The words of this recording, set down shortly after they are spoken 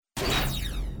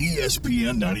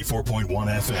ESPN 94.1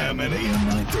 FM and AM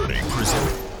 930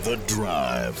 present The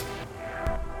Drive.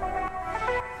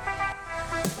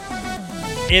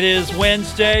 It is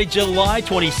Wednesday, July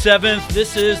 27th.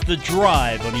 This is The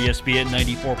Drive on ESPN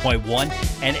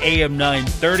 94.1 and AM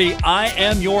 930. I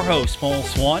am your host, Paul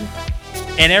Swann.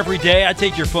 And every day I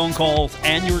take your phone calls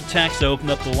and your texts to open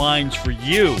up the lines for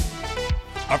you.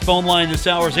 Our phone line this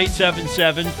hour is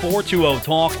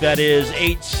 877-420-TALK. That is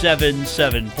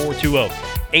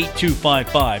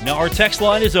 877-420-8255. Now, our text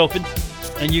line is open,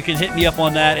 and you can hit me up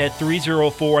on that at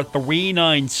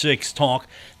 304-396-TALK.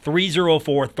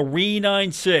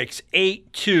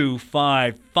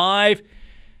 304-396-8255.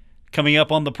 Coming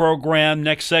up on the program,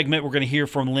 next segment, we're going to hear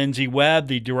from Lindsay Webb,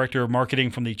 the Director of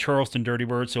Marketing from the Charleston Dirty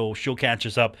Birds, so she'll catch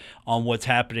us up on what's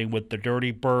happening with the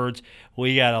Dirty Birds.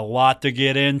 We got a lot to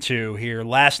get into here.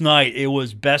 Last night, it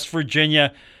was Best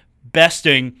Virginia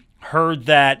besting Heard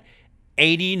That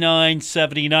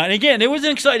 89-79. Again, it was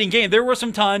an exciting game. There were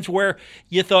some times where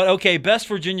you thought, okay, Best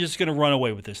Virginia's going to run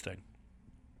away with this thing.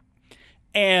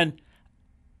 And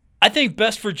I think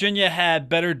Best Virginia had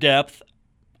better depth.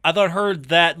 I thought Heard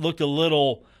That looked a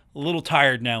little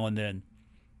tired now and then.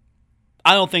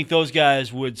 I don't think those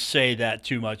guys would say that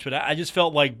too much, but I just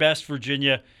felt like Best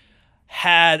Virginia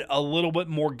had a little bit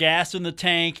more gas in the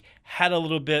tank, had a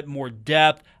little bit more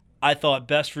depth. I thought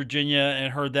Best Virginia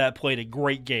and Heard That played a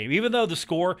great game, even though the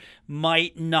score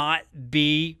might not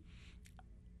be.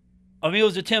 I mean, it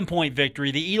was a 10-point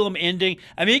victory. The Elam ending,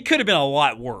 I mean, it could have been a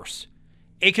lot worse.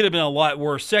 It could have been a lot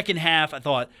worse. Second half, I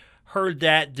thought Heard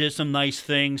That did some nice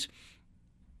things.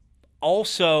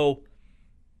 Also,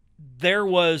 there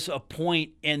was a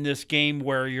point in this game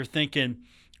where you're thinking,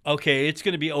 okay, it's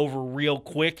going to be over real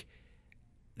quick.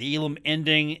 The Elam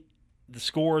ending, the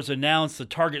score is announced, the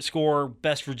target score,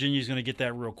 Best Virginia is going to get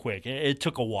that real quick. It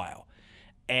took a while.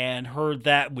 And Heard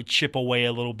That would chip away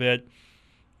a little bit.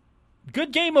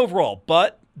 Good game overall,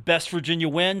 but Best Virginia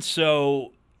wins,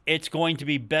 so it's going to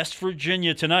be Best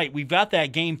Virginia tonight. We've got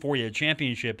that game for you. The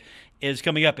championship is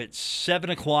coming up at 7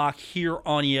 o'clock here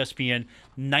on ESPN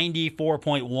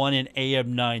 94.1 and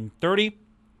AM 930.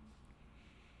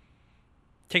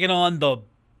 Taking on the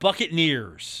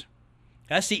Buccaneers.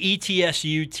 That's the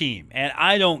ETSU team, and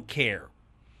I don't care.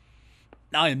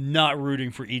 I am not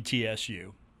rooting for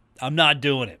ETSU. I'm not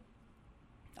doing it.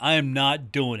 I am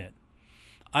not doing it.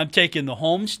 I'm taking the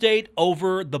home state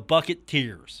over the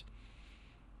Buccaneers.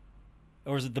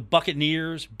 Or is it the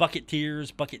Buccaneers?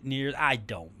 Buccaneers? I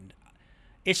don't.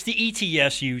 It's the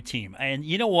ETSU team. And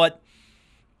you know what?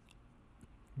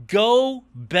 Go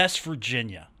Best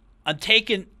Virginia. I'm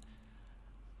taking.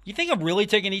 You think I'm really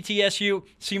taking ETSU?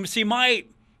 See, my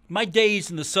days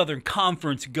in the Southern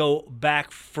Conference go back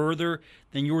further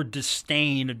than your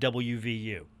disdain of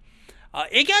WVU.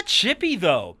 It got chippy,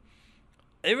 though.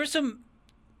 There was some.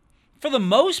 For the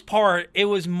most part, it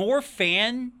was more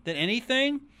fan than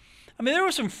anything. I mean, there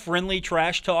was some friendly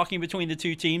trash talking between the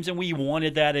two teams, and we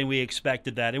wanted that, and we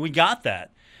expected that, and we got that.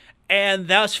 And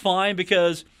that's fine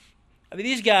because, I mean,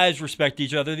 these guys respect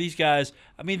each other. These guys,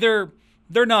 I mean, they're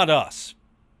not us.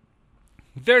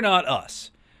 They're not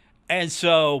us. And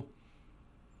so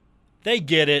they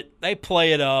get it. They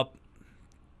play it up.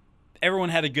 Everyone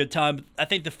had a good time. I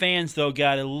think the fans, though,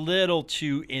 got a little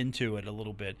too into it a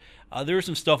little bit. There was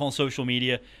some stuff on social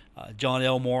media. John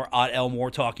Elmore, Ott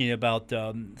Elmore, talking about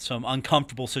some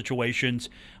uncomfortable situations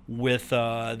with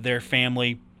their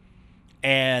family.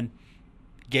 And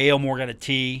Gay Elmore got a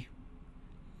T.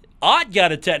 Ott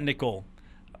got a technical.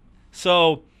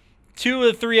 So 2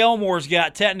 of the 3 Elmores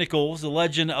got technicals. The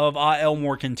legend of Ott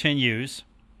Elmore continues.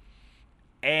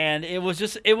 And it was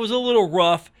a little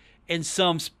rough in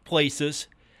some places.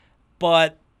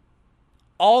 But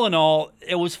all in all,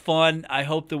 it was fun. I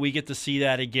hope that we get to see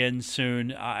that again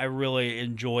soon. I really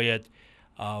enjoy it.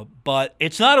 But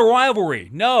it's not a rivalry.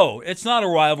 No, it's not a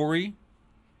rivalry.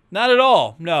 Not at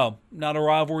all. No, not a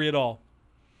rivalry at all.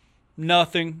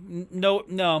 Nothing.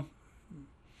 No.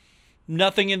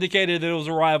 Nothing indicated that it was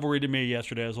a rivalry to me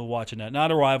yesterday as I was watching that.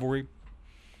 Not a rivalry.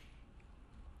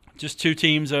 Just two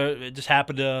teams just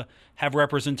happened to have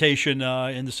representation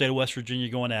in the state of West Virginia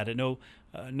going at it. No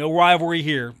rivalry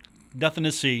here. Nothing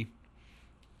to see.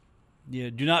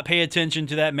 Do not pay attention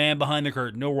to that man behind the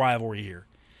curtain. No rivalry here.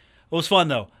 It was fun,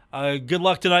 though. Good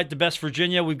luck tonight to Best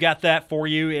Virginia. We've got that for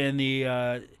you in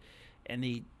the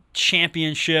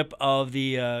championship of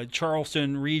the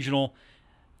Charleston Regional,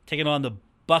 taking on the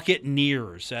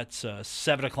Buccaneers. That's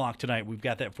 7 o'clock tonight. We've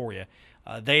got that for you.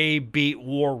 They beat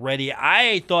War Ready.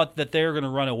 I thought that they were going to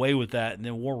run away with that, and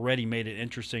then War Ready made it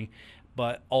interesting,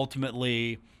 but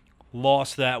ultimately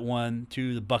lost that one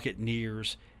to the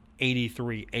Buccaneers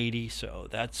 83-80. So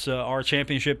that's our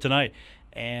championship tonight.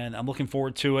 And I'm looking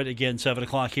forward to it. Again, 7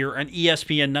 o'clock here on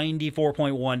ESPN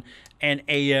 94.1 and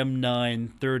AM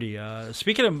 930.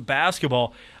 Speaking of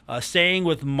basketball, staying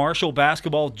with Marshall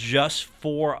basketball just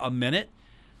for a minute.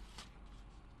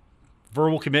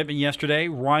 Verbal commitment yesterday.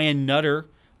 Ryan Nutter,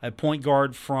 a point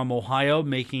guard from Ohio,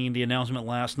 making the announcement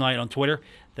last night on Twitter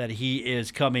that he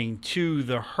is coming to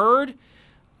the Herd.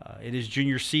 It is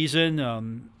junior season.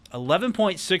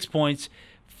 11.6 points,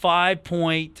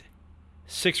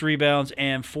 5.6 rebounds,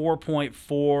 and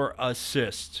 4.4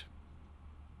 assists.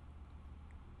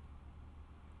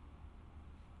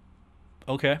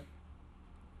 Okay.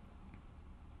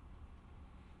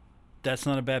 That's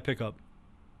not a bad pickup.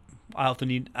 I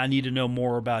need to know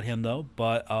more about him, though,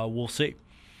 but we'll see.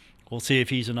 We'll see if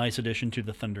he's a nice addition to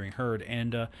the Thundering Herd.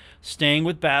 And staying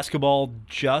with basketball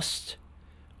just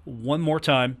one more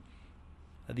time,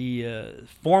 the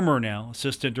former now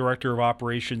Assistant Director of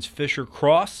Operations Fisher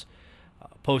Cross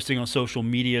posting on social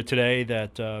media today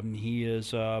that he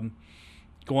is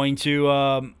going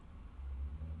to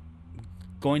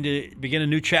begin a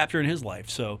new chapter in his life.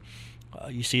 So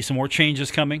you see some more changes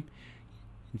coming.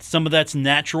 Some of that's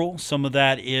natural. Some of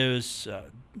that is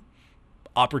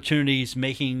opportunities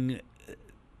making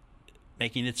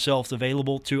itself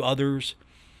available to others.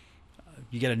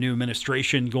 You got a new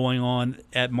administration going on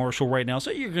at Marshall right now,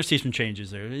 so you're going to see some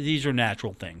changes there. These are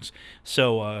natural things.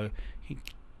 So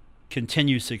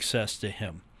continued success to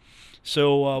him.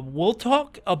 So we'll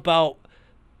talk about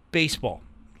baseball.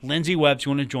 Lindsay Webb's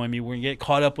going to join me. We're going to get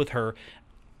caught up with her.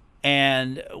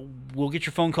 And we'll get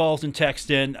your phone calls and text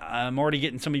in. I'm already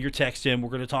getting some of your text in. We're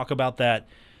going to talk about that.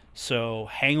 So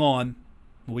hang on.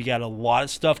 We got a lot of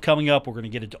stuff coming up. We're going to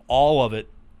get into all of it.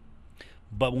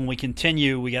 But when we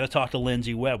continue, we got to talk to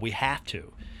Lindsay Webb. We have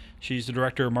to. She's the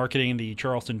Director of Marketing in the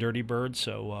Charleston Dirty Birds.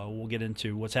 So we'll get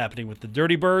into what's happening with the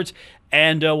Dirty Birds.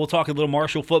 And we'll talk a little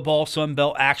Marshall football, Sun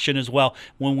Belt action as well.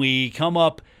 When we come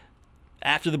up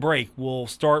after the break, we'll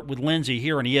start with Lindsay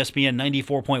here on ESPN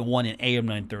 94.1 and AM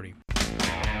 930.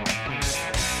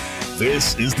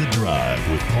 This is The Drive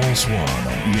with Paul Swan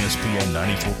on ESPN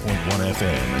 94.1 FM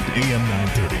and AM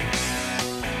 930.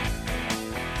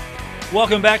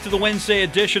 Welcome back to the Wednesday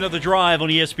edition of The Drive on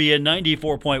ESPN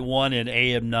 94.1 and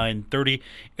AM 930.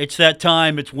 It's that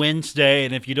time. It's Wednesday,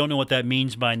 and if you don't know what that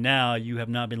means by now, you have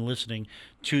not been listening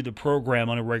to the program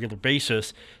on a regular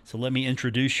basis. So let me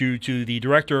introduce you to the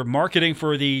Director of Marketing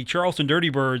for the Charleston Dirty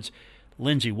Birds,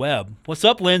 Lindsay Webb. What's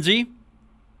up, Lindsay?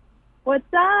 What's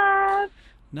up?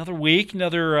 Another week,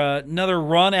 another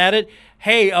run at it.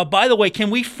 Hey, by the way, can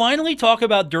we finally talk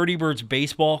about Dirty Birds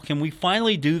baseball? Can we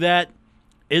finally do that?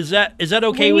 Is that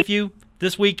okay with you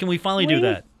this week? Can we finally do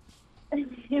that? We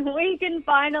can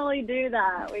finally do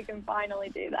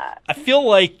that. I feel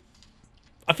like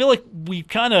we've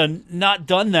kind of not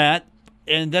done that,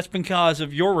 and that's because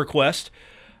of your request.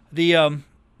 The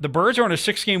Birds are on a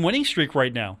 6-game winning streak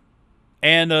right now,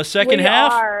 and second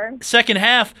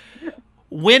half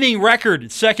winning record.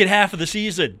 Second half of the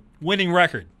season winning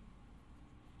record.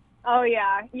 Oh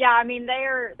yeah. I mean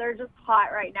they're just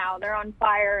hot right now. They're on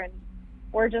fire, and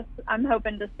I'm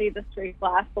hoping to see the streak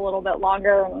last a little bit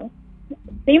longer. And it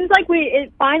seems like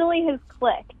it finally has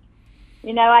clicked.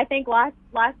 You know, I think last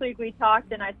week we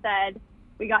talked and I said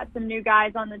we got some new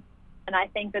guys on the team, and I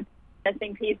think that's a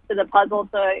missing piece to the puzzle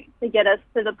to get us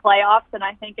to the playoffs. And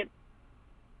I think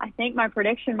my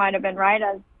prediction might have been right,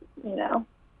 as you know,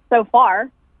 so far.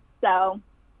 So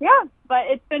yeah, but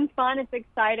it's been fun. It's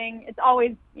exciting. It's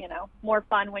always, more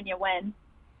fun when you win.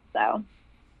 So.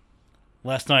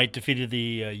 Last night defeated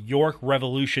the York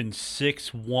Revolution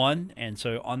 6-1, and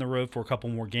so on the road for a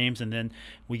couple more games, and then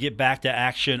we get back to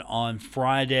action on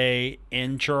Friday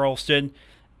in Charleston,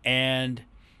 and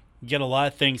get a lot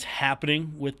of things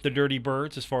happening with the Dirty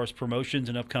Birds as far as promotions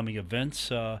and upcoming events.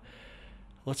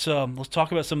 Let's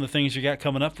talk about some of the things you got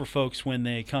coming up for folks when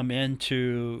they come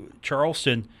into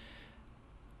Charleston.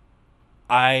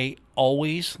 I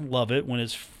always love it when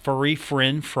it's Furry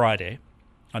Friend Friday.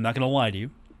 I'm not going to lie to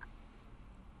you.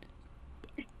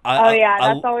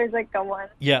 That's always a good one.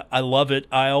 Yeah, I love it.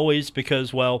 Because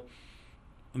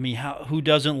who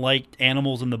doesn't like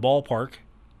animals in the ballpark?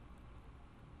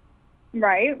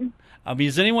 Right. I mean,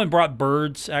 has anyone brought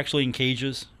birds actually in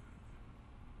cages?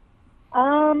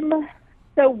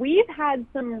 So we've had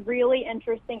some really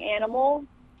interesting animals,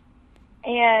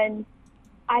 and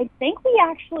I think we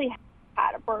actually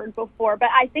had a bird before, but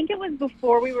I think it was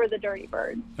before we were the Dirty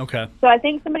Birds. Okay. So I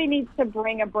think somebody needs to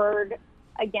bring a bird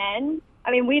again. I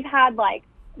mean, we've had like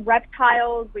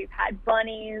reptiles, we've had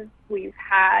bunnies, we've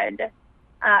had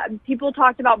people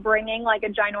talked about bringing like a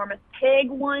ginormous pig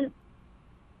once.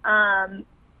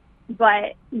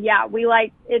 But yeah,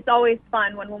 it's always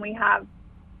fun when we have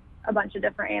a bunch of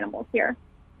different animals here.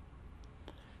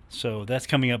 So that's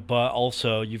coming up, but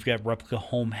also you've got replica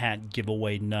home hat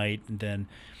giveaway night, and then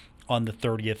on the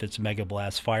 30th it's Mega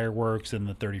Blast fireworks, and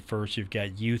the 31st you've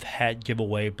got youth hat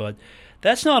giveaway. But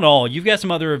that's not all. You've got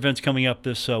some other events coming up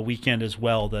this weekend as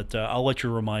well that I'll let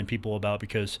you remind people about,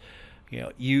 because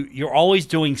you're always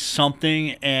doing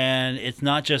something, and it's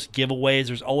not just giveaways.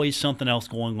 There's always something else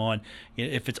going on.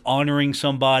 If it's honoring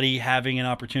somebody, having an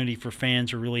opportunity for fans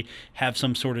to really have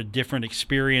some sort of different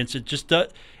experience, it's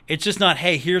just not,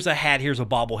 hey, here's a hat, here's a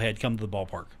bobblehead, come to the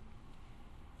ballpark.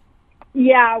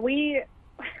 Yeah, we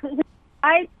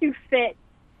try to fit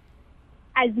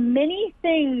as many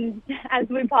things as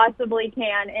we possibly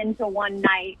can into one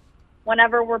night.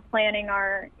 Whenever we're planning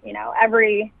our,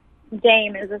 every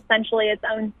game is essentially its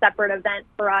own separate event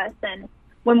for us. And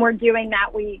when we're doing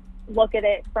that, we look at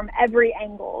it from every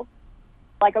angle.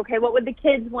 Like, okay, what would the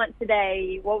kids want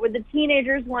today? What would the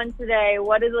teenagers want today?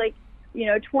 What is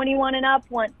 21 and up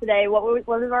want today? What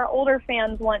does our older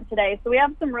fans want today? So we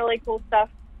have some really cool stuff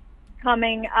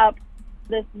coming up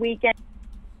this weekend.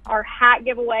 Our hat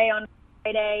giveaway on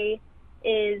Friday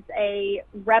is a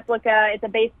replica. It's a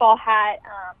baseball hat.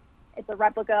 It's a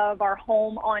replica of our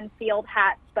home on-field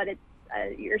hats, but it's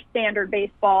your standard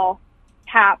baseball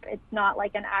cap. It's not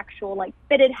like an actual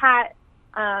fitted hat.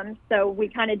 So we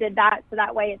kind of did that so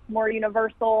that way it's more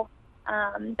universal.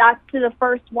 That's to the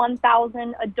first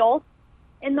 1,000 adults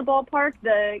in the ballpark.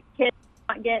 The kids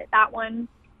not get that one.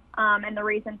 And the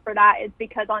reason for that is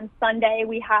because on Sunday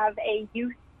we have a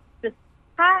youth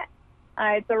hat.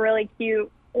 It's a really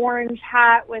cute orange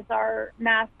hat with our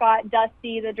mascot,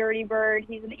 Dusty the Dirty Bird.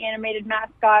 He's an animated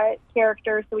mascot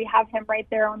character, so we have him right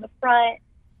there on the front.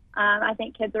 I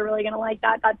think kids are really going to like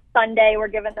that. That's Sunday. We're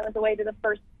giving those away to the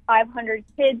first 500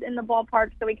 kids in the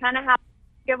ballpark, so we kind of have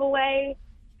a giveaway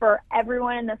for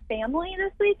everyone in the family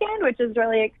this weekend, which is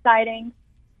really exciting.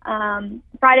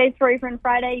 Friday's Furry Friend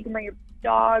Friday. You can bring your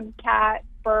dog, cat,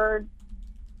 bird,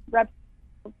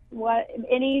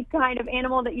 any kind of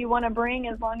animal that you want to bring,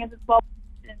 as long as it's well.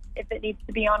 If it needs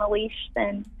to be on a leash,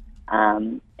 then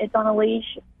it's on a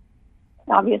leash.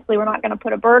 Obviously, we're not going to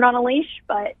put a bird on a leash,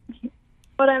 but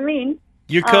what I mean.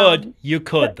 You could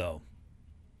though.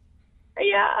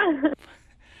 Yeah.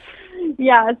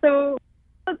 Yeah, so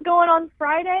what's going on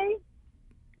Friday?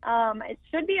 It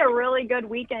should be a really good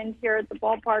weekend here at the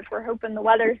ballpark. We're hoping the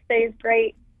weather stays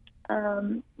great.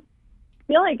 I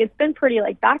feel like it's been pretty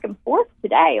back and forth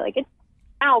today. It's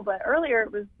now, but earlier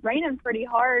it was raining pretty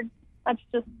hard. That's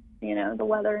just, the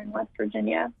weather in West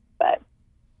Virginia.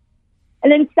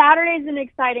 And then Saturday's an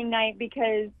exciting night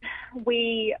because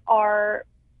we are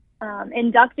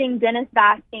inducting Dennis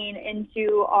Vastine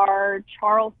into our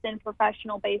Charleston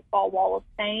Professional Baseball Wall of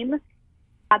Fame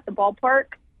at the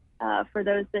ballpark. For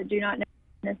those that do not know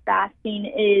who Dennis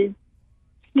Vastine is,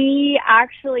 he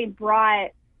actually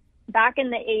brought, back in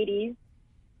the 80s,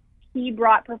 he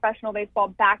brought professional baseball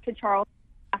back to Charleston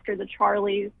after the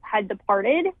Charlies had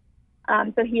departed.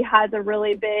 So he has a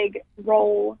really big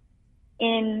role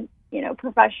in,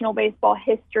 professional baseball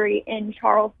history in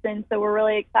Charleston. So we're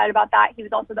really excited about that. He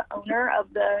was also the owner of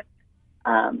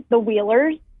the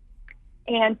Wheelers.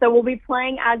 And so we'll be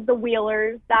playing as the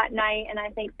Wheelers that night. And I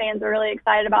think fans are really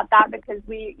excited about that because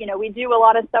we do a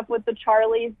lot of stuff with the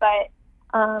Charlies, but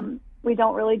we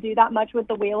don't really do that much with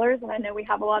the Wheelers. And I know we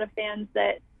have a lot of fans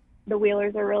that the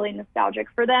Wheelers are really nostalgic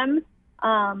for them.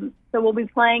 So we'll be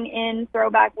playing in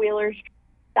throwback Wheelers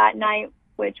that night,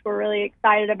 which we're really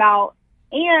excited about.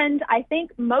 And I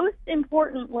think most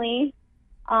importantly,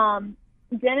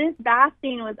 Dennis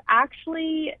Vastine was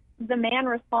actually the man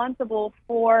responsible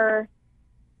for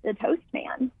the Toast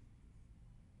Man.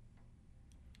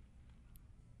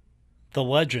 The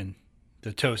legend,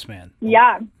 the Toast Man.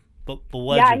 Yeah. The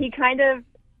legend. Yeah,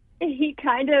 he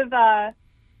kind of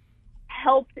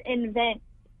helped invent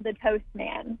the Toast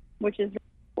Man, which is really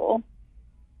cool.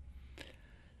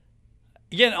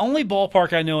 Again, only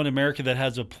ballpark I know in America that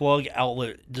has a plug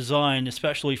outlet designed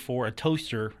especially for a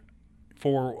toaster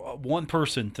for one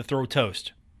person to throw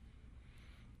toast.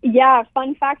 Yeah,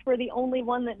 fun fact, we're the only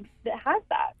one that has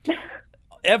that.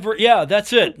 Yeah,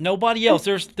 that's it. Nobody else.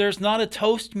 There's not a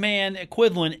Toast Man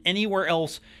equivalent anywhere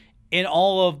else in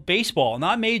all of baseball.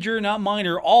 Not major, not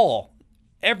minor,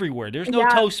 everywhere. There's no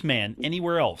Toast Man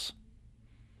anywhere else.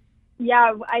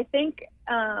 Yeah, I think,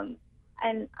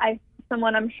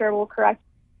 someone I'm sure will correct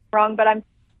me wrong, but I'm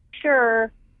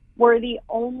sure we're the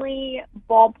only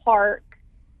ballpark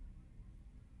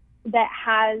that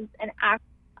has an actual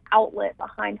outlet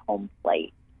behind home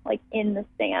plate, in the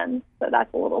stands. So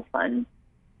that's a little fun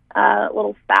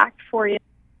little fact for you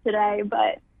today.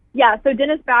 But yeah, so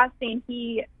Dennis Bastian,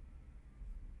 he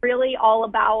really all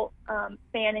about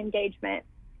fan engagement,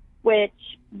 which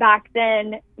back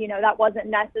then, that wasn't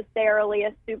necessarily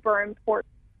a super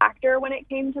important factor when it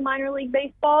came to minor league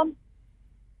baseball.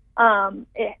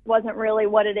 It wasn't really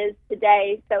what it is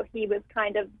today. So he was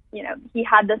kind of, he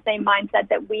had the same mindset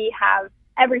that we have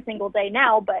every single day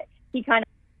now, but he kind of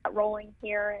got rolling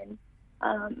here. And,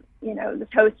 the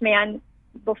Toast Man,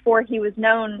 before he was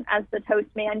known as the Toast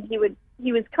Man, he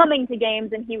was coming to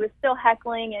games and he was still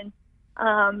heckling and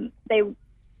they were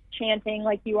chanting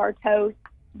like, "You are toast,"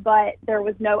 but there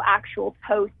was no actual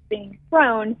toast being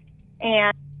thrown.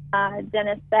 And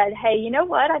Dennis said, "Hey, you know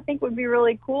what I think would be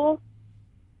really cool?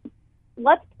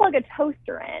 Let's plug a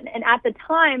toaster in." And at the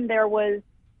time there was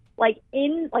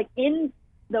in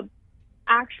the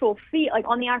actual field,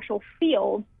 on the actual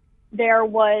field, there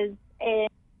was a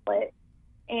outlet,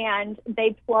 and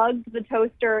they plugged the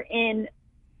toaster in.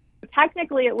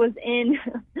 Technically it was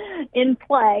in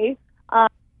play.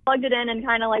 Plugged it in and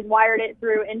kind of wired it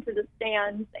through into the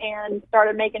stands and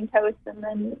started making toast, and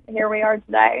then here we are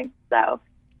today. So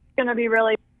it's going to be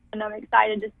really fun. I'm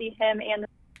excited to see him and the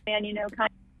man,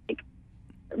 kind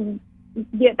of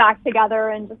get back together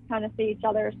and just kind of see each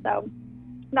other. So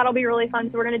that'll be really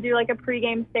fun. So we're going to do a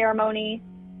pregame ceremony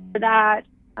for that.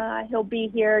 He'll be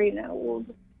here,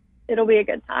 it'll be a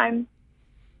good time.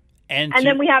 And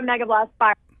then we have Mega Blast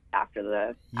Fire after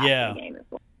the game as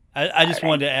well. I just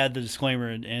wanted to add the disclaimer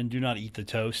and do not eat the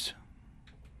toast.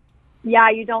 Yeah,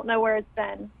 you don't know where it's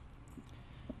been.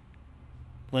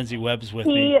 Lindsay Webb's with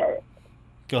me.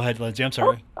 Go ahead, Lindsay. I'm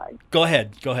sorry. Go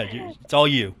ahead. It's all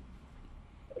you.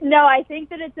 No, I think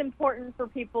that it's important for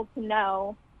people to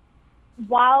know,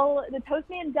 while the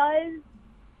Toastman does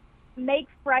make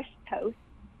fresh toast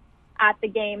at the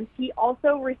games, he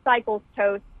also recycles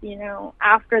toast,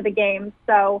 after the game.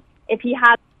 So if he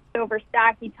has over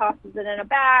stack, he tosses it in a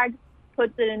bag,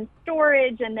 puts it in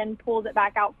storage, and then pulls it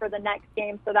back out for the next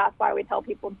game. So that's why we tell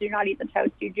people, do not eat the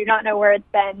toast. You do not know where it's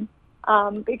been,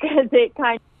 because it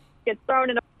kind of gets thrown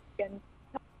in a bag and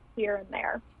here and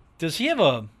there. Does he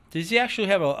actually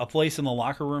have a place in the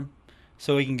locker room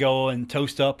so he can go and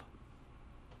toast up?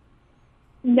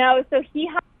 No, so he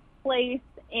has a place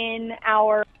in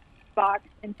our box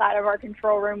inside of our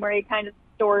control room where he kind of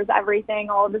stores everything,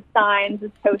 all of his signs,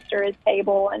 his toaster, his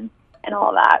table, and all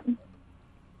of that.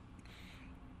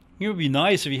 It would be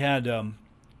nice if you had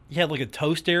a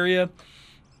toast area,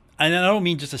 and I don't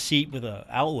mean just a seat with an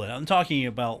outlet. I'm talking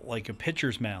about a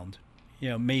pitcher's mound.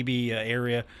 Maybe an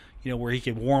area where he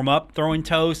could warm up throwing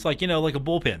toast, like a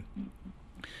bullpen.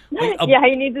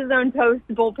 He needs his own toast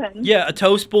bullpen. Yeah, a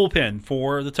toast bullpen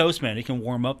for the toast man. He can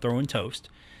warm up throwing toast,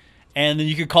 and then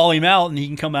you could call him out, and he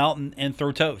can come out and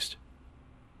throw toast.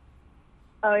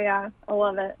 Oh, yeah. I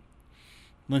love it.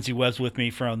 Lindsay Webb's with me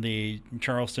from the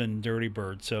Charleston Dirty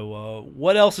Bird. So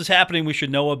what else is happening we should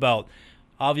know about?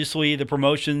 Obviously, the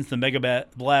promotions, the Mega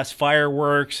Blast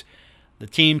fireworks, the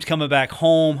team's coming back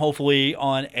home, hopefully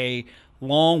on a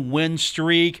long win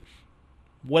streak.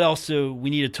 What else do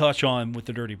we need to touch on with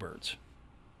the Dirty Birds?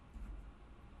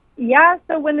 Yeah,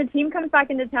 so when the team comes back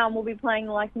into town, we'll be playing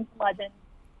the Lexington Legends.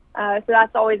 So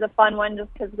that's always a fun one,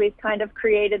 just because we've kind of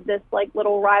created this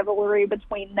little rivalry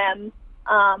between them.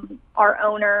 Our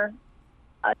owner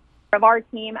of our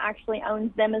team actually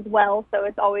owns them as well, so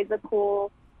it's always a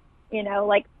cool,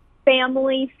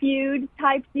 family feud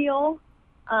type deal.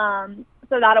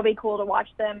 So that'll be cool to watch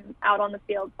them out on the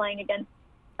field playing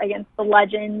against the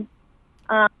Legends.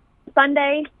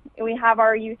 Sunday we have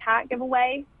our youth hat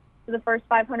giveaway to the first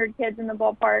 500 kids in the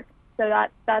ballpark. So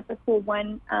that's a cool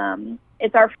one.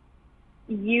 It's our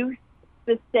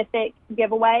youth-specific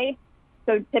giveaway.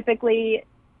 So typically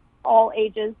all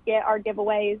ages get our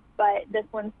giveaways, but this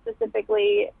one's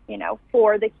specifically,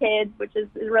 for the kids, which is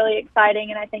really exciting.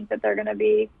 And I think that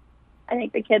I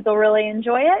think the kids will really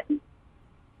enjoy it.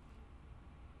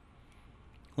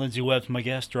 Lindsay Webb's my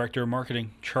guest, Director of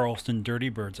Marketing, Charleston Dirty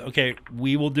Birds. Okay,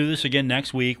 we will do this again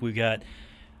next week. We've got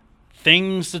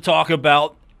things to talk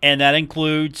about, and that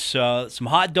includes some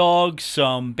hot dogs,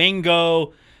 some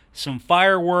bingo, some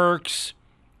fireworks,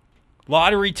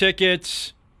 lottery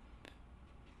tickets,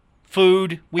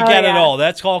 food. We got it all.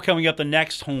 That's all coming up the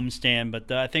next homestand,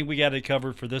 but I think we got it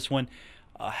covered for this one.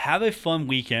 Have a fun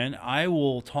weekend. I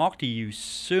will talk to you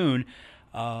soon.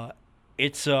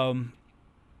 It's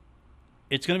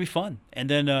going to be fun. And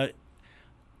then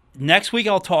next week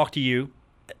I'll talk to you.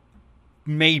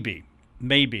 Maybe.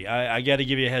 I got to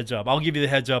give you a heads up. I'll give you the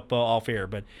heads up off air,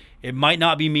 but it might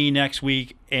not be me next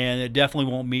week, and it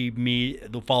definitely won't be me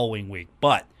the following week.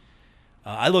 But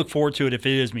I look forward to it if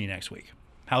it is me next week.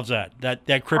 How's that?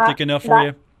 That cryptic enough for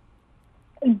you?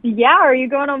 Yeah, are you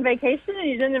going on vacation and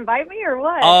you didn't invite me or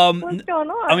what? What's going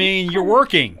on? I mean, you're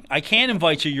working. I can't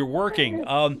invite you. You're working.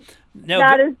 No,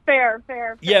 that is fair.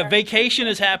 Yeah, vacation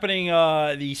is happening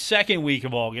the second week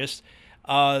of August.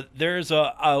 There's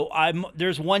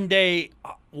one day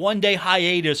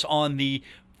hiatus on the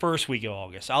first week of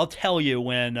August. I'll tell you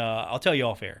when. I'll tell you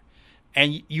off air.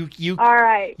 And you all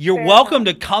right. You're welcome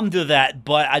to come to that,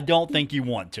 but I don't think you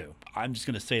want to. I'm just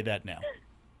going to say that now.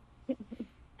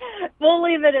 We'll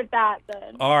leave it at that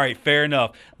then. All right, fair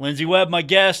enough. Lindsay Webb, my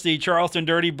guest, the Charleston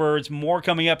Dirty Birds. More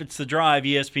coming up. It's The Drive,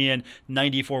 ESPN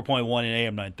 94.1 and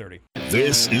AM 930.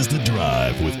 This is The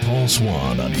Drive with Paul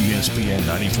Swan on ESPN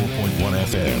 94.1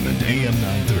 FM and AM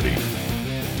 930.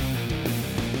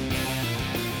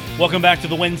 Welcome back to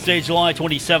the Wednesday, July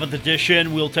 27th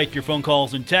edition. We'll take your phone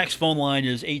calls and texts. Phone line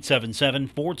is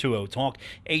 877-420-TALK,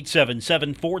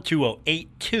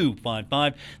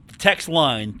 877-420-8255. The text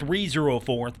line,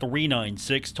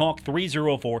 304-396-TALK,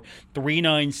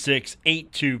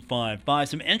 304-396-8255.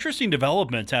 Some interesting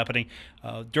developments happening.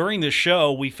 During the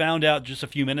show, we found out just a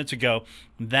few minutes ago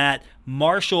that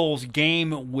Marshall's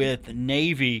game with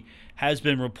Navy has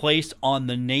been replaced on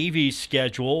the Navy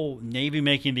schedule. Navy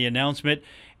making the announcement.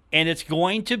 And it's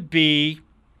going to be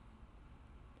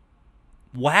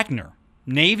Wagner.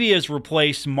 Navy has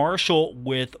replaced Marshall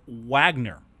with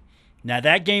Wagner. Now,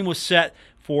 that game was set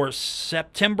for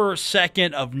September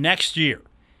 2nd of next year.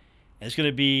 It's going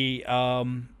to be,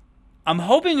 I'm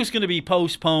hoping it's going to be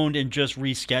postponed and just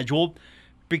rescheduled,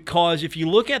 because if you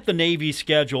look at the Navy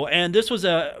schedule, and this was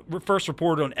first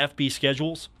reported on FB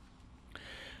schedules,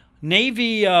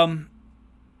 Navy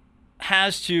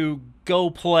has to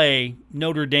go play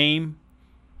Notre Dame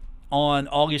on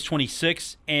August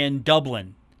 26th and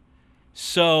Dublin.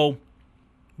 So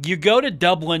you go to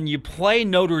Dublin, you play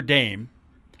Notre Dame,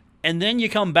 and then you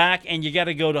come back and you got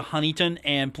to go to Huntington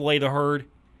and play the Herd.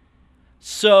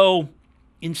 So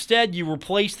instead, you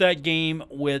replace that game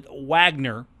with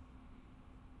Wagner,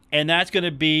 and that's going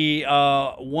to be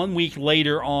 1 week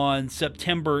later on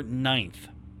September 9th.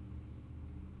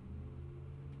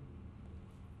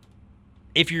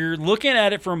 If you're looking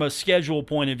at it from a schedule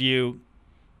point of view,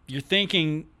 you're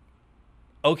thinking,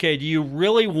 okay, do you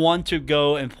really want to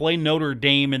go and play Notre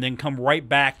Dame and then come right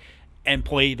back and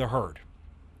play the Herd?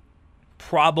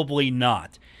 Probably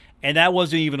not. And that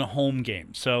wasn't even a home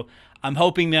game. So I'm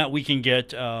hoping that we can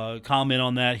get comment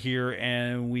on that here,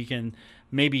 and we can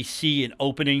maybe see an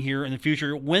opening here in the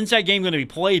future. When's that game going to be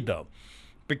played, though?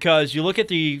 Because you look at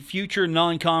the future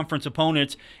non-conference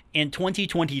opponents in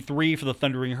 2023 for the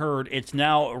Thundering Herd, it's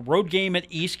now a road game at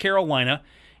East Carolina,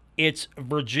 it's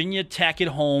Virginia Tech at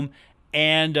home,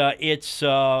 and it's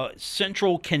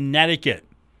Central Connecticut.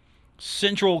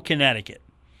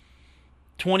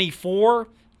 24,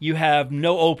 you have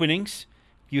no openings.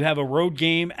 You have a road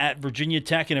game at Virginia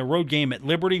Tech and a road game at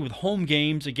Liberty, with home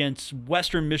games against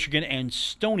Western Michigan and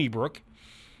Stony Brook.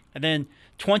 And then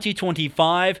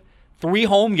 2025, 3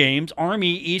 home games,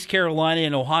 Army, East Carolina,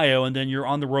 and Ohio, and then you're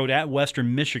on the road at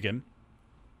Western Michigan.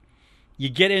 You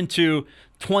get into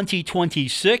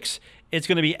 2026, it's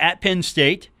going to be at Penn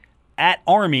State, at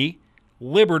Army,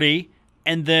 Liberty,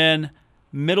 and then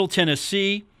Middle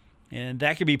Tennessee, and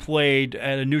that could be played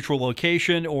at a neutral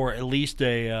location or at least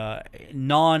a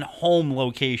non-home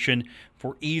location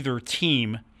for either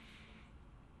team.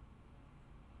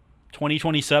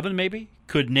 2027, maybe?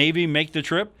 Could Navy make the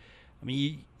trip? I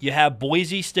mean, you have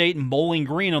Boise State and Bowling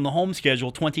Green on the home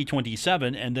schedule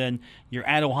 2027, and then you're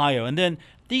at Ohio. And then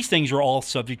these things are all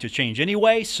subject to change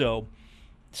anyway, so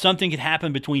something could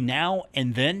happen between now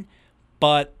and then.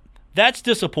 But that's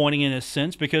disappointing in a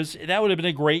sense, because that would have been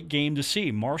a great game to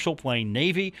see. Marshall playing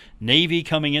Navy, Navy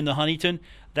coming into Huntington.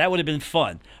 That would have been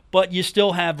fun. But you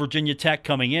still have Virginia Tech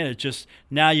coming in. It's just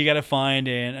now you got to find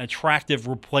an attractive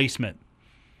replacement.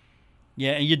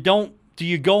 Yeah, and you don't. Do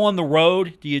you go on the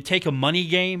road? Do you take a money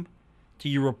game? Do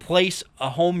you replace a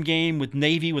home game with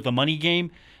Navy with a money game?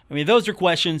 I mean, those are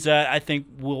questions that I think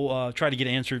we'll try to get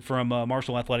answered from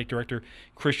Marshall Athletic Director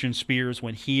Christian Spears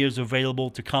when he is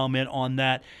available to comment on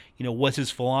that. You know, what's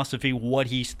his philosophy, what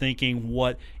he's thinking,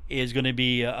 what is going to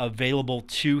be available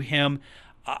to him.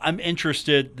 I'm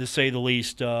interested, to say the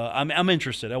least. I'm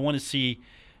interested. I want to see,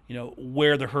 you know,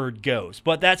 where the Herd goes.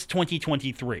 But that's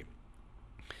 2023.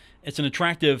 It's an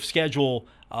attractive schedule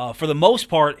for the most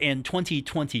part in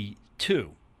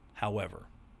 2022, however.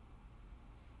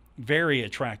 Very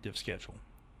attractive schedule.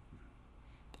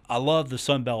 I love the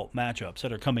Sun Belt matchups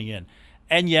that are coming in.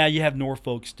 And, yeah, you have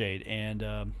Norfolk State,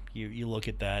 and you look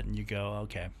at that and you go,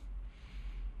 okay.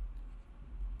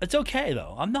 It's okay,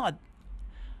 though.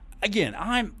 again,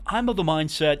 I'm of the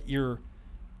mindset you're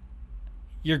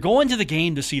going to the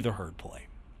game to see the Herd play.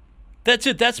 That's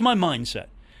it. That's my mindset.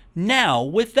 Now,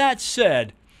 with that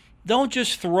said, don't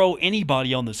just throw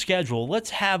anybody on the schedule.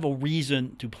 Let's have a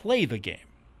reason to play the game.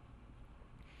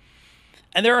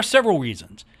 And there are several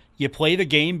reasons. You play the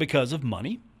game because of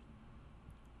money.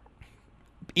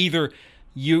 Either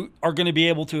you are going to be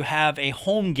able to have a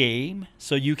home game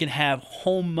so you can have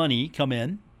home money come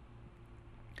in.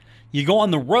 You go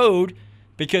on the road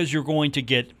because you're going to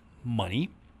get money.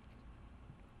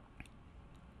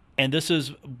 And this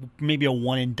is maybe a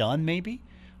one and done, maybe,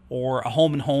 or a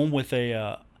home and home with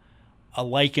a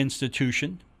like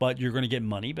institution, but you're going to get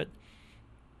money. But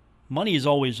money is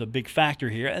always a big factor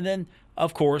here. And then,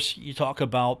 of course, you talk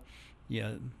about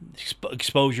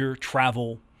exposure,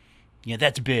 travel. Yeah,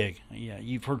 that's big. Yeah,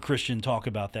 you've heard Christian talk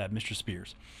about that, Mr.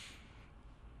 Spears.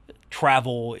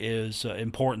 Travel is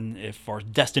important if our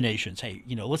destinations. Hey,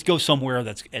 let's go somewhere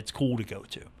that's cool to go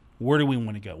to. Where do we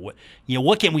want to go?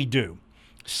 What can we do?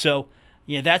 So,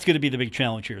 that's going to be the big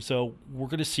challenge here. So we're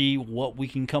going to see what we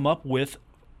can come up with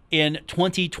in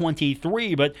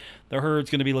 2023. But the Herd's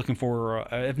going to be looking for,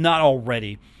 if not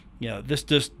already, this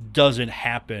just doesn't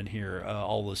happen here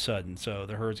all of a sudden. So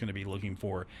the Herd's going to be looking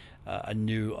for a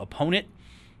new opponent.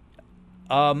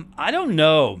 I don't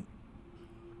know.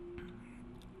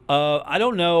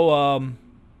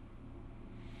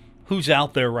 Who's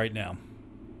out there right now.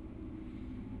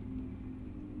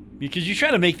 Because you try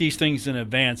to make these things in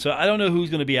advance. So I don't know who's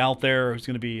going to be out there, who's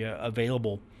going to be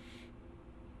available.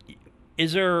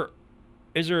 Is there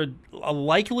a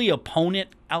likely opponent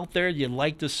out there you'd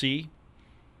like to see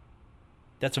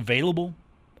that's available?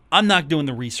 I'm not doing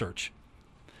the research.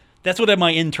 That's what my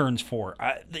intern's for.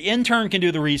 The intern can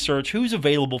do the research. Who's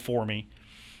available for me?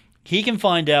 He can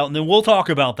find out, and then we'll talk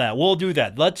about that. We'll do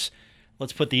that. Let's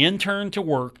put the intern to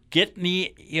work. Get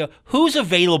me, who's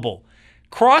available.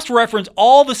 Cross-reference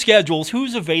all the schedules.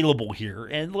 Who's available here,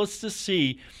 and let's just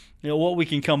see, what we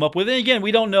can come up with. And again,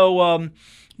 we don't know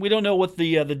what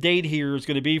the date here is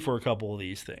going to be for a couple of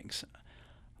these things.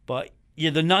 But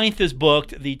the 9th is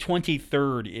booked. The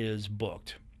 23rd is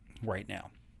booked right now.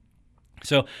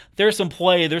 So there's some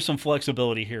play, there's some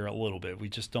flexibility here a little bit. We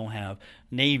just don't have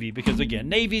Navy because, again,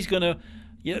 Navy's going to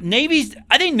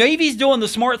I think Navy's doing the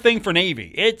smart thing for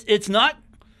Navy. It's not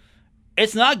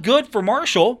good for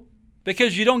Marshall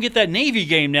because you don't get that Navy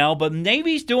game now, but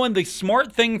Navy's doing the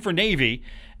smart thing for Navy,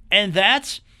 and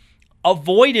that's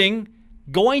avoiding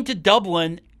going to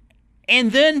Dublin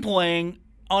and then playing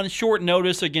on short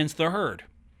notice against the Herd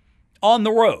on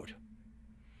the road.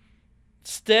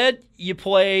 Instead, you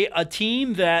play a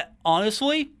team that,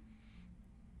 honestly,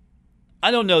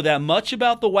 I don't know that much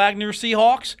about the Wagner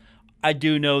Seahawks. I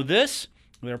do know this.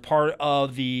 They're part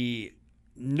of the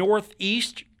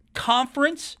Northeast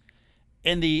Conference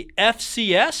in the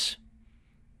FCS.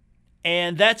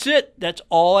 And that's it. That's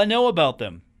all I know about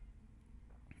them.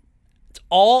 That's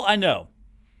all I know.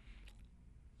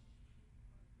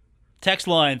 Text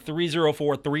line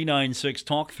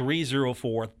 304-396-TALK,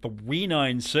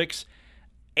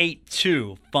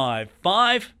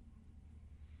 304-396-8255.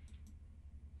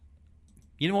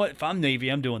 You know what? If I'm Navy,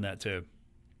 I'm doing that too.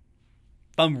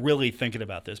 I'm really thinking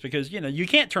about this because, you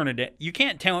can't turn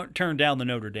down the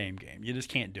Notre Dame game. You just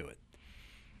can't do it.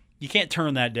 You can't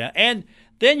turn that down. And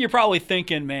then you're probably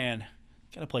thinking, man,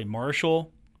 got to play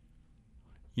Marshall.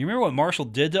 You remember what Marshall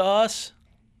did to us?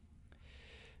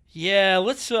 Yeah,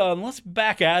 let's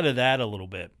back out of that a little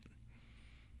bit.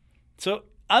 So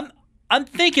I'm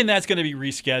thinking that's going to be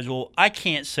rescheduled. I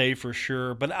can't say for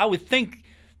sure, but I would think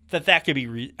that could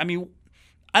be.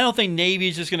 I don't think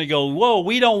Navy's just going to go, whoa,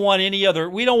 we don't want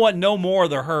no more of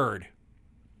the Herd.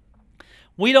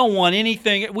 We don't want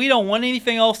anything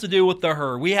else to do with the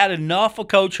Herd. We had enough of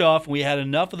Coach Huff. We had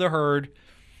enough of the Herd.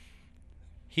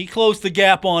 He closed the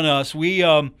gap on us. We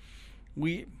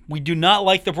do not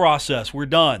like the process. We're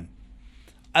done.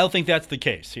 I don't think that's the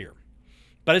case here.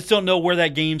 But I just don't know where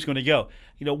that game's going to go.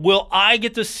 Will I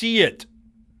get to see it?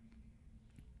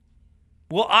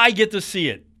 Will I get to see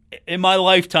it in my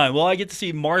lifetime? Will I get to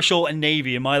see Marshall and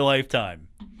Navy in my lifetime?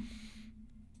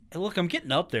 Hey, look, I'm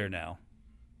getting up there now.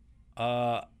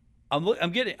 I'm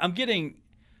getting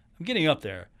up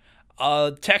there.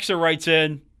 Texter writes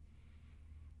in,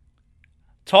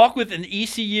 talk with an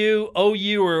ECU,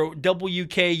 OU, or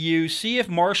WKU. See if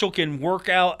Marshall can work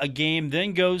out a game.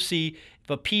 Then go see if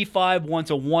a P5 wants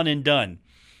a one and done.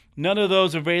 None of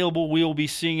those available. We will be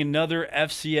seeing another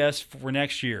FCS for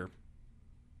next year.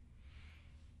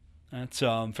 That's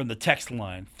from the text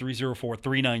line,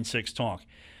 304-396-TALK.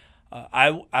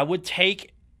 I would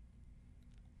take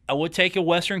a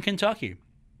Western Kentucky.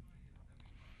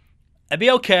 I'd be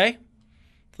okay.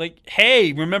 Like,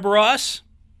 hey, remember us?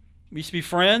 We used to be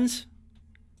friends.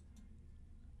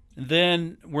 And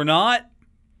then we're not.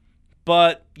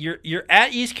 But you're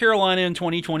at East Carolina in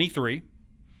 2023.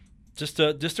 Just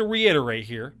to reiterate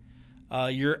here,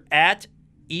 you're at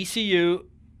ECU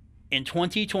in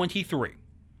 2023.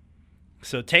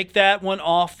 So take that one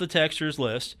off the texters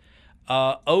list.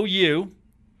 OU.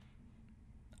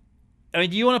 I mean,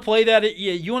 do you want to play that?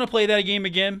 You want to play that game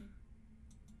again?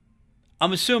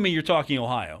 I'm assuming you're talking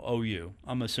Ohio, OU.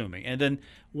 I'm assuming, and then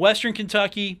Western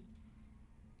Kentucky.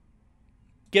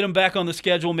 Get them back on the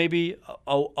schedule. Maybe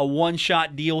a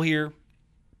one-shot deal here.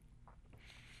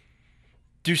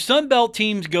 Do Sun Belt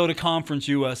teams go to Conference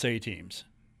USA teams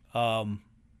in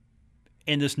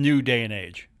this new day and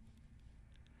age?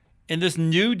 In this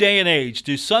new day and age,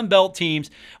 are Sun Belt teams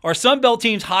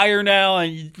higher now?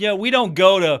 And we don't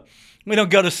go to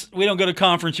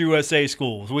Conference USA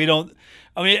schools. We don't.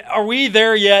 I mean, are we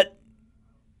there yet?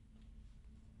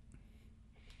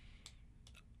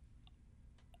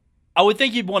 I would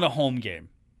think you'd want a home game.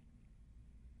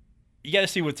 You got to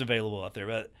see what's available out there,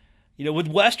 but would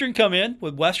Western come in?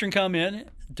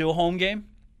 Do a home game?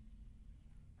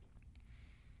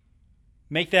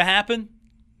 Make that happen?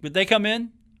 Would they come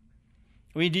in?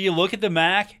 I mean, do you look at the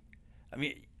MAC? I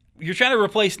mean, you're trying to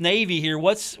replace Navy here.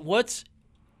 What's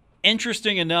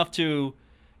interesting enough and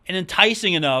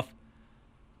enticing enough?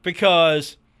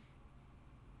 Because,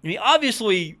 I mean,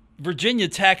 obviously, Virginia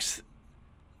Tech's,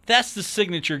 that's the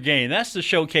signature game. That's the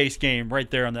showcase game right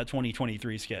there on that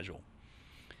 2023 schedule.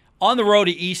 On the road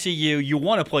to ECU, you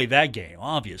want to play that game,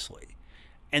 obviously.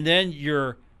 And then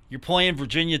you're playing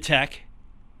Virginia Tech.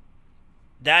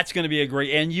 That's going to be a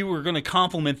great, and you were going to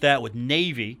complement that with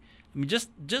Navy. I mean,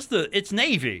 it's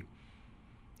Navy.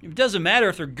 It doesn't matter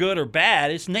if they're good or bad.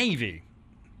 It's Navy.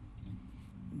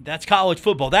 That's college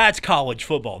football.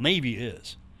 Navy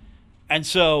is. And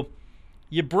so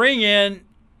you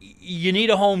need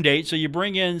a home date, so you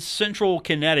bring in Central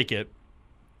Connecticut.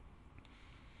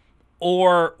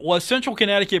 Or was Central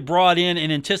Connecticut brought in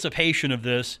anticipation of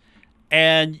this,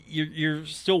 and you're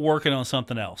still working on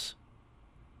something else?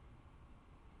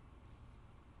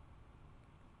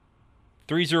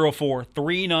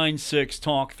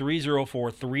 304-396-TALK,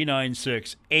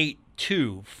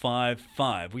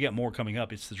 304-396-8255. We got more coming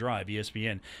up. It's The Drive,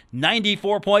 ESPN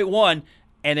 94.1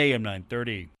 and AM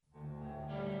 930.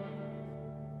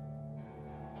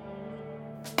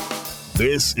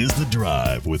 This is The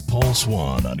Drive with Paul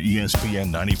Swann on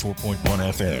ESPN 94.1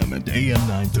 FM and AM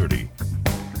 930.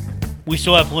 We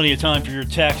still have plenty of time for your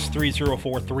text,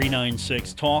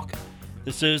 304-396-TALK.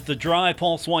 This is The Drive.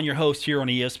 Paul Swann, your host here on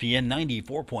ESPN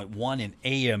 94.1 and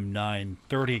AM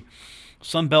 930.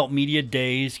 Sunbelt Media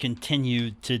Days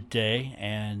continued today,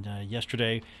 and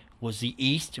yesterday was the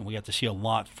East, and we got to see a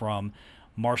lot from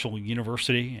Marshall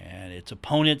University and its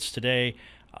opponents. Today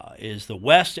is the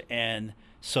West, and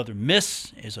Southern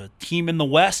Miss is a team in the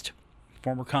West,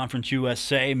 former Conference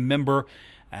USA member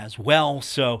as well.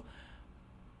 So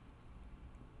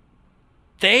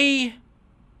they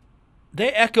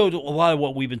echoed a lot of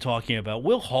what we've been talking about.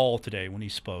 Will Hall today, when he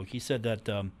spoke, he said that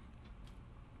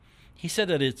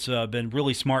it's been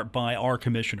really smart by our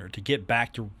commissioner to get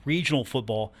back to regional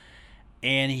football,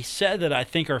 and he said that I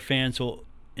think our fans will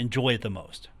enjoy it the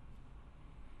most.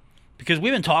 Because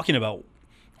we've been talking about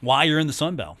why you're in the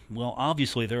Sun Belt. Well,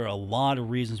 obviously there are a lot of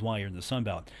reasons why you're in the Sun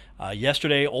Belt.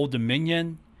 Yesterday, Old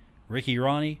Dominion, Ricky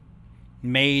Ronnie,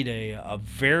 made a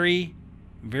very,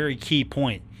 very key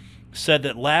point. Said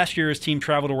that last year his team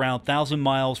traveled around 1,000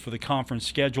 miles for the conference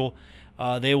schedule.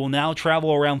 They will now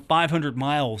travel around 500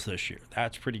 miles this year.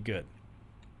 That's pretty good.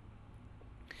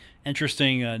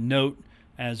 Interesting note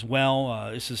as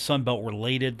well. This is Sunbelt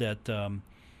related that,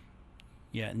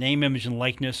 name, image, and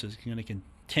likeness is going to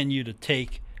continue to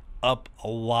take up a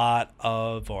lot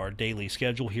of our daily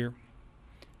schedule here.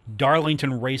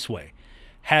 Darlington Raceway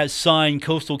has signed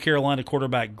Coastal Carolina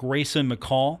quarterback Grayson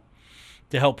McCall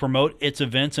to help promote its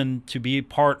events and to be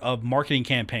part of marketing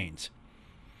campaigns.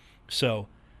 So,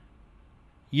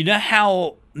 you know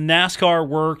how NASCAR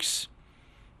works.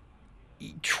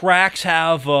 Tracks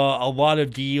have a lot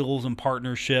of deals and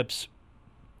partnerships.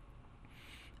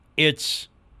 It's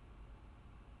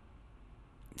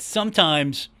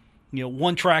sometimes,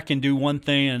 one track can do one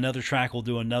thing and another track will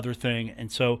do another thing. And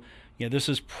so, this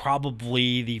is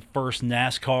probably the first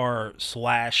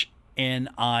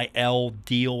NASCAR/NIL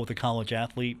deal with a college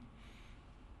athlete.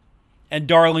 And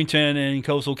Darlington and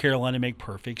Coastal Carolina make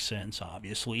perfect sense,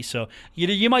 obviously. So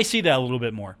you might see that a little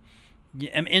bit more.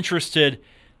 I'm interested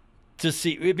to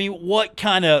see. I mean, what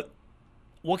kind of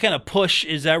push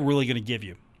is that really going to give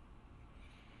you?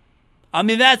 I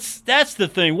mean, that's the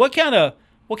thing. What kind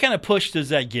of push does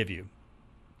that give you?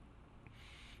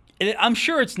 And I'm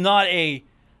sure it's not a.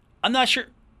 I'm not sure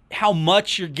how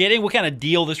much you're getting, what kind of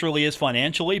deal this really is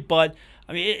financially, but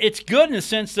I mean, it's good in the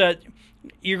sense that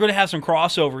you're going to have some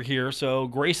crossover here. So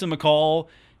Grayson McCall,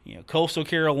 Coastal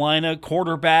Carolina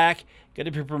quarterback, going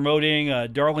to be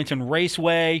promoting Darlington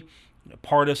Raceway,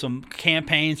 part of some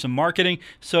campaigns, some marketing.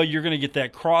 So you're going to get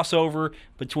that crossover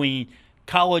between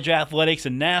college athletics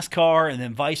and NASCAR, and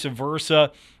then vice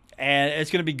versa. And it's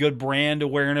going to be good brand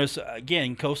awareness.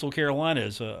 Again, Coastal Carolina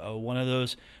is one of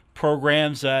those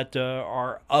programs that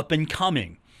are up and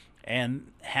coming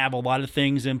and have a lot of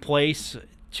things in place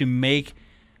to make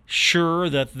sure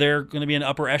that they're going to be an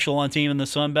upper echelon team in the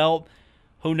Sun Belt.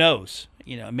 Who knows?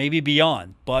 Maybe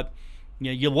beyond. But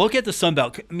you look at the Sun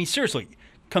Belt. I mean, seriously,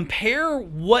 compare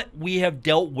what we have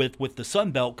dealt with the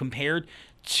Sun Belt compared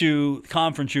to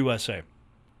Conference USA.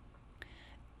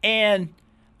 And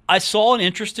I saw an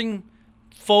interesting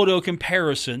photo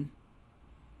comparison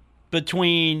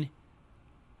between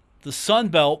the Sun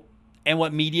Belt and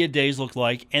what media days look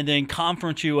like, and then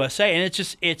Conference USA. And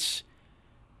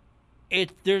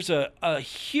there's a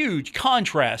huge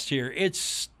contrast here. It's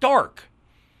stark.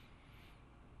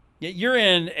 You're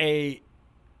in a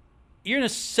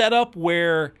setup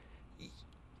where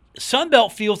Sun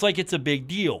Belt feels like it's a big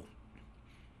deal.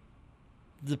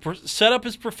 The setup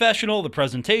is professional, the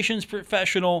presentation's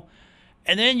professional,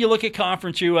 and then you look at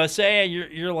Conference USA and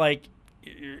you're like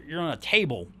you're on a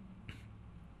table.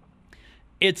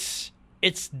 It's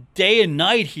day and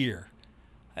night here.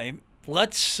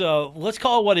 Let's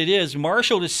call it what it is.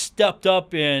 Marshall just stepped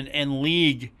up in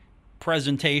league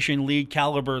presentation, league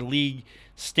caliber, league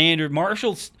standard.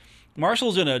 Marshall's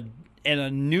in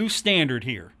a new standard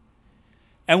here,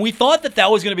 and we thought that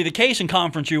was going to be the case in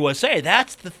Conference USA.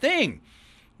 That's the thing.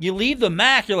 You leave the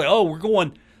MAC, you're like, oh, we're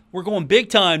going big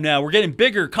time now. We're getting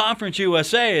bigger. Conference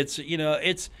USA.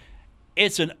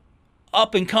 It's an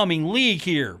up and coming league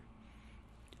here.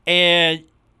 And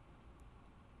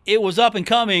it was up and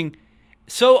coming,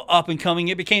 so up and coming,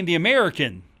 it became the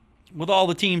American with all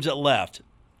the teams that left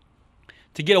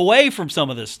to get away from some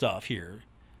of this stuff here.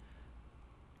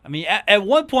 I mean, at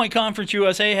one point, Conference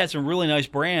USA had some really nice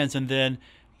brands, and then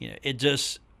it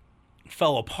just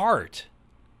fell apart.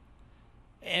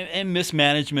 And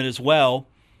mismanagement as well.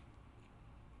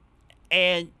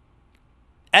 And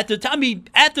at the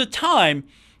time,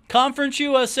 Conference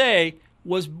USA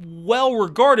was well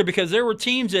regarded because there were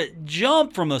teams that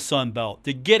jumped from the Sun Belt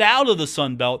to get out of the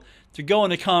Sun Belt to go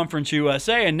into Conference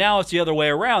USA, and now it's the other way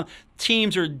around.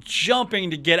 Teams are jumping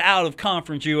to get out of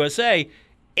Conference USA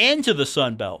into the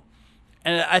Sun Belt.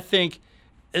 And I think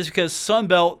it's because Sun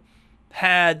Belt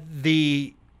had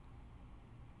the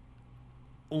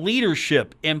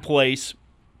leadership in place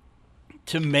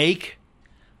to make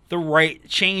the right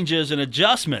changes and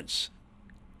adjustments.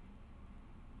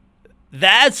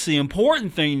 That's the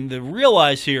important thing to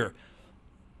realize here.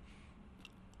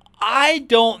 I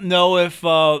don't know if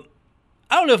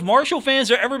Marshall fans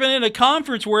have ever been in a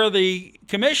conference where the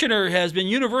commissioner has been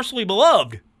universally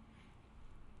beloved.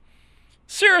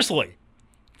 Seriously,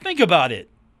 think about it.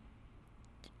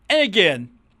 And again,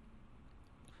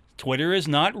 Twitter is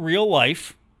not real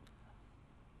life.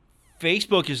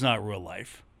 Facebook is not real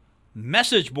life.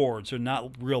 Message boards are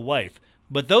not real life.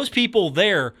 But those people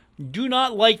there do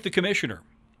not like the commissioner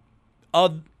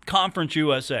of Conference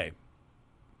USA.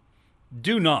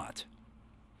 Do not.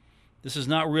 This is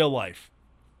not real life.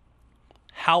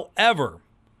 However,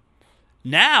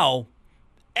 now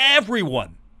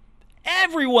everyone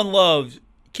loves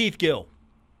Keith Gill.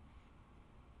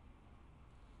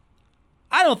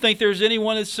 I don't think there's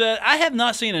anyone that said, I have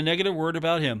not seen a negative word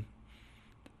about him.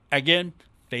 Again,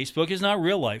 Facebook is not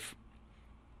real life.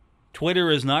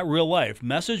 Twitter is not real life.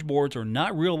 Message boards are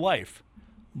not real life.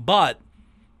 But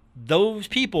those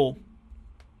people,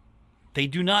 they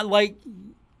do not like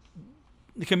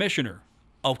the commissioner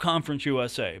of Conference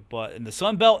USA. But in the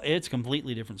Sun Belt, it's a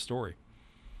completely different story.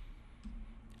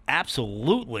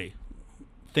 Absolutely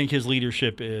think his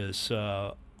leadership is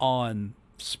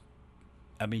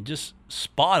just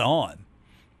spot on.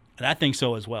 And I think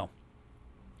so as well.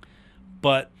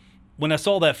 But when I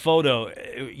saw that photo,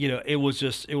 it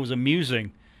was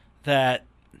amusing that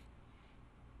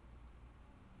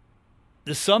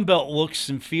the Sun Belt looks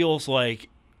and feels like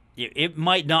it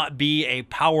might not be a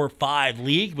Power 5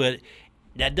 league, but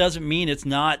that doesn't mean it's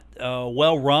not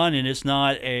well run, and it's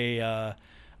not a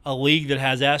league that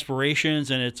has aspirations,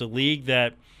 and it's a league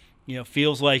that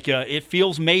feels like it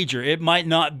feels major. It might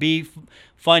not be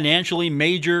financially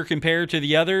major compared to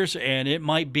the others, and it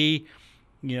might be,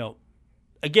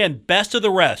 again, best of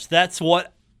the rest. That's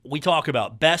what we talk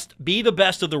about be the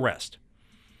best of the rest.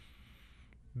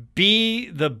 Be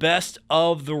the best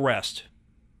of the rest.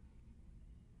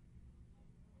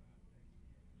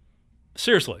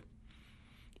 Seriously.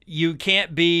 You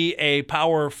can't be a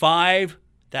Power 5.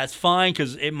 That's fine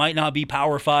because it might not be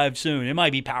Power 5 soon. It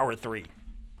might be Power 3.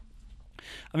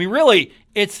 I mean, really,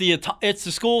 it's the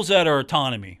schools that are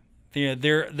autonomy.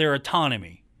 Their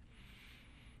autonomy.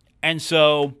 And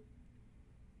so,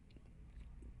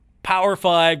 Power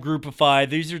 5, Group of 5,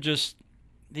 these are just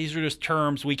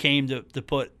terms we came to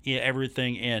put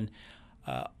everything in.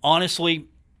 Honestly,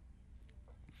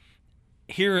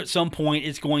 here at some point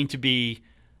it's going to be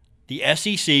the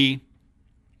SEC,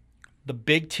 the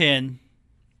Big Ten,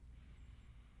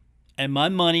 and my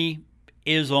money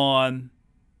is on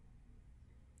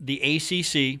the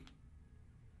ACC,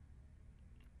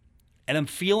 and I'm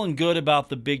feeling good about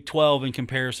the Big 12 in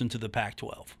comparison to the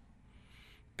Pac-12.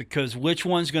 Because which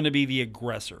one's going to be the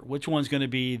aggressor? Which one's going to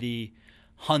be the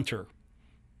hunter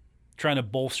trying to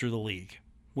bolster the league?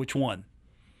 Which one?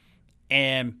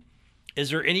 And is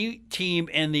there any team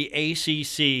in the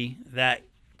ACC that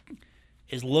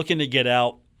is looking to get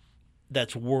out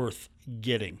that's worth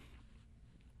getting?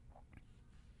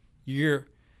 You're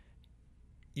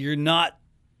not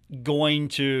going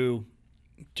to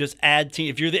just add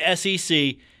teams. If you're the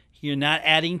SEC, you're not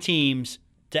adding teams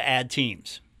to add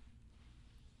teams.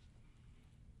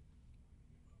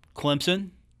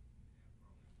 Clemson?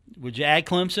 Would you add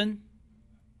Clemson?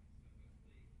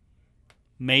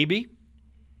 Maybe.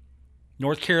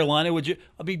 North Carolina, would you?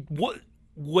 I mean, what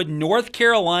would North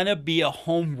Carolina be a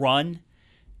home run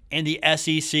in the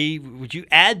SEC? Would you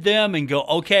add them and go,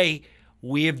 okay,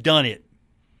 we have done it?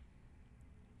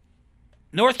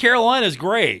 North Carolina is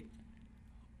great,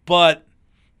 but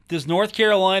does North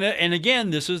Carolina, and again,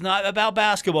 this is not about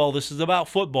basketball, this is about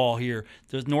football here.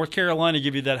 Does North Carolina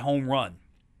give you that home run?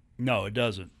 No, it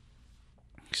doesn't.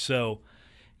 So,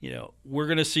 we're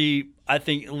going to see, I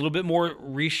think, a little bit more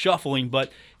reshuffling,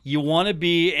 but you want to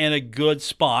be in a good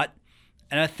spot.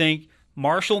 And I think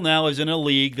Marshall now is in a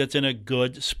league that's in a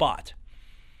good spot.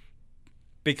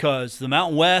 Because the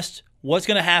Mountain West, what's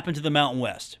going to happen to the Mountain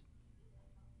West?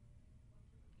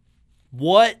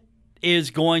 What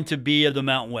is going to be of the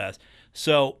Mountain West?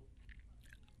 So,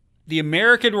 the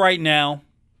American right now,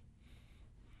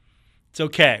 it's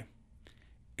okay.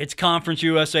 It's Conference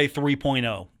USA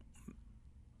 3.0.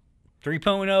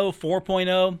 3.0,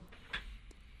 4.0.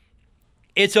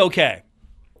 It's okay.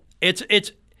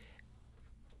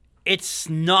 It's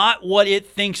not what it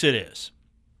thinks it is.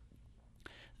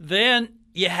 Then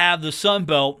you have the Sun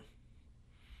Belt,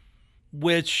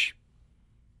 which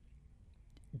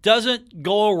doesn't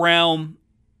go around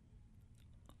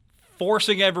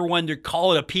forcing everyone to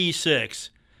call it a P6,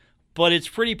 but it's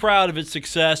pretty proud of its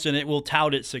success, and it will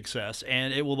tout its success,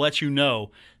 and it will let you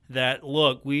know that,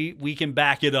 look, we can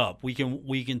back it up. We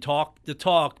can talk the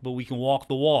talk, but we can walk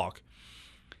the walk.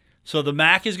 So the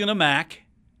MAC is going to MAC.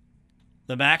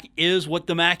 The MAC is what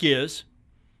the MAC is,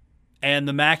 and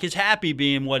the MAC is happy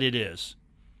being what it is.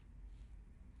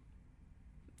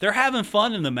 They're having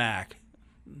fun in the MAC.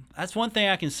 That's one thing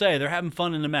I can say. They're having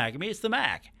fun in the MAC. I mean, it's the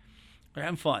MAC. They're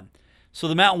having fun. So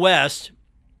the Mountain West,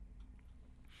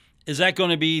 is that going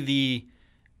to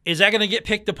get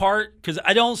picked apart? Because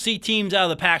I don't see teams out of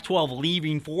the Pac-12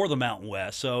 leaving for the Mountain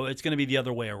West, so it's going to be the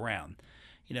other way around.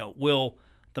 Will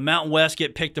the Mountain West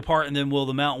get picked apart, and then will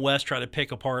the Mountain West try to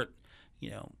pick apart,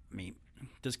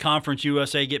 does Conference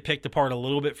USA get picked apart a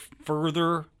little bit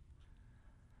further?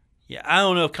 Yeah, I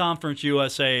don't know if Conference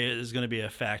USA is going to be a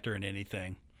factor in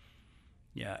anything.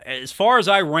 Yeah, as far as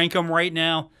I rank them right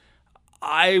now,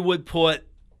 I would put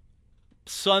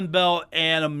Sun Belt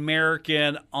and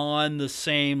American on the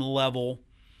same level,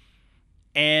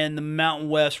 and the Mountain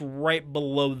West right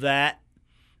below that,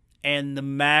 and the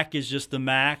MAC is just the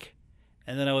MAC,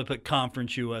 and then I would put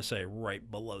Conference USA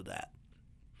right below that.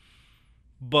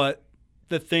 But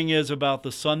the thing is about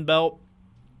the Sun Belt,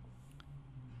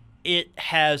 it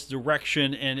has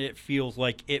direction, and it feels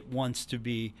like it wants to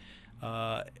be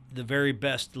the very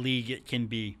best league it can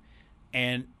be.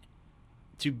 And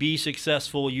to be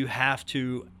successful, you have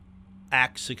to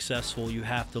act successful. You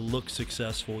have to look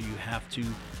successful. You have to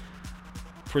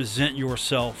present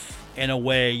yourself in a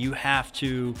way. You have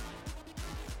to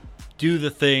do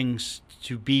the things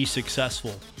to be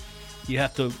successful. You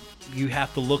have to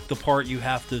look the part. You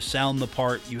have to sound the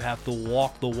part. You have to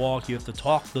walk the walk. You have to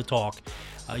talk the talk.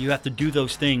 You have to do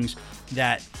those things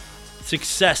that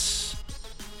successful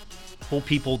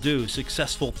people do,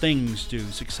 successful things do,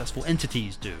 successful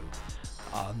entities do.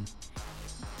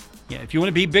 If you want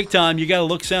to be big time, you got to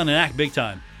look, sound, and act big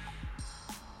time.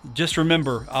 just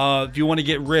remember, if you want to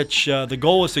get rich, the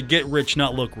goal is to get rich,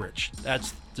 not look rich.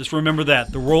 Just remember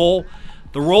that. The role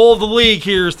of the league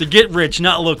here is to get rich,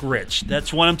 not look rich.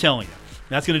 That's what I'm telling you.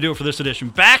 That's going to do it for this edition.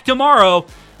 Back tomorrow.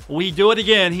 We do it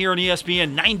again here on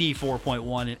ESPN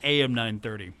 94.1 and AM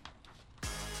 930.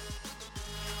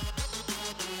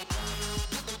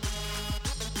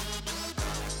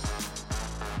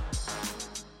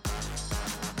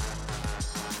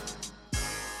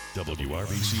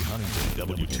 WRBC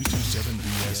Huntington,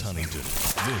 W227BS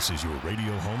Huntington. This is your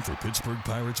radio home for Pittsburgh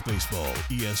Pirates baseball,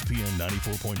 ESPN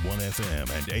 94.1 FM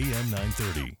and AM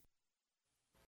 930.